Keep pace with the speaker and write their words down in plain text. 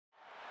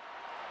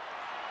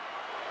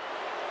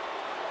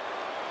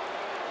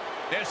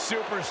This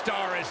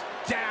superstar is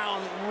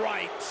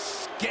downright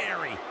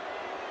scary.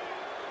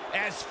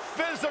 As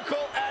physical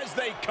as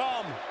they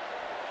come.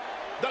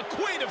 The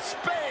Queen of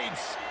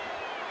Spades.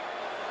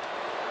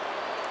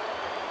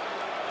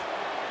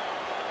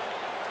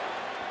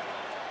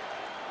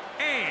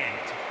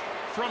 And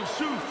from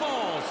Sioux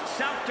Falls,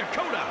 South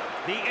Dakota,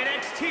 the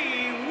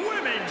NXT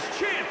Women's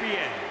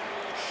Champion,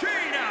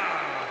 Shayna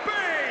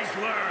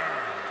Baszler.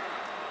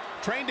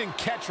 Trained in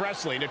catch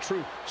wrestling, a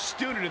true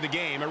student of the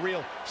game, a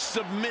real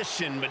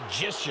submission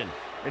magician.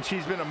 And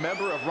she's been a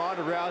member of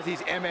Ronda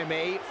Rousey's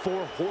MMA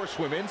 4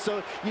 Horsewomen,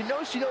 so you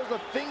know she knows a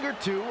thing or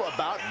two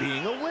about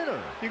being a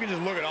winner. You can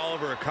just look at all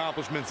of her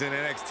accomplishments in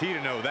NXT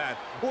to know that,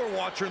 or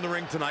watch her in the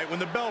ring tonight when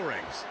the bell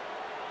rings.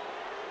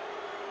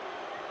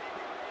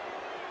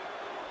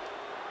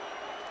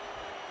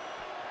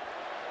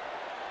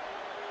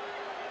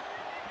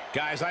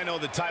 Guys, I know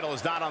the title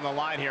is not on the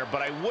line here,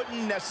 but I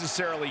wouldn't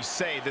necessarily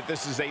say that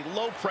this is a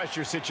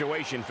low-pressure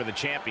situation for the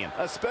champion.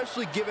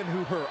 Especially given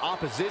who her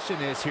opposition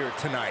is here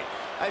tonight.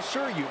 I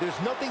assure you, there's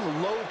nothing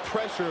low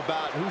pressure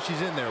about who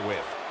she's in there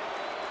with.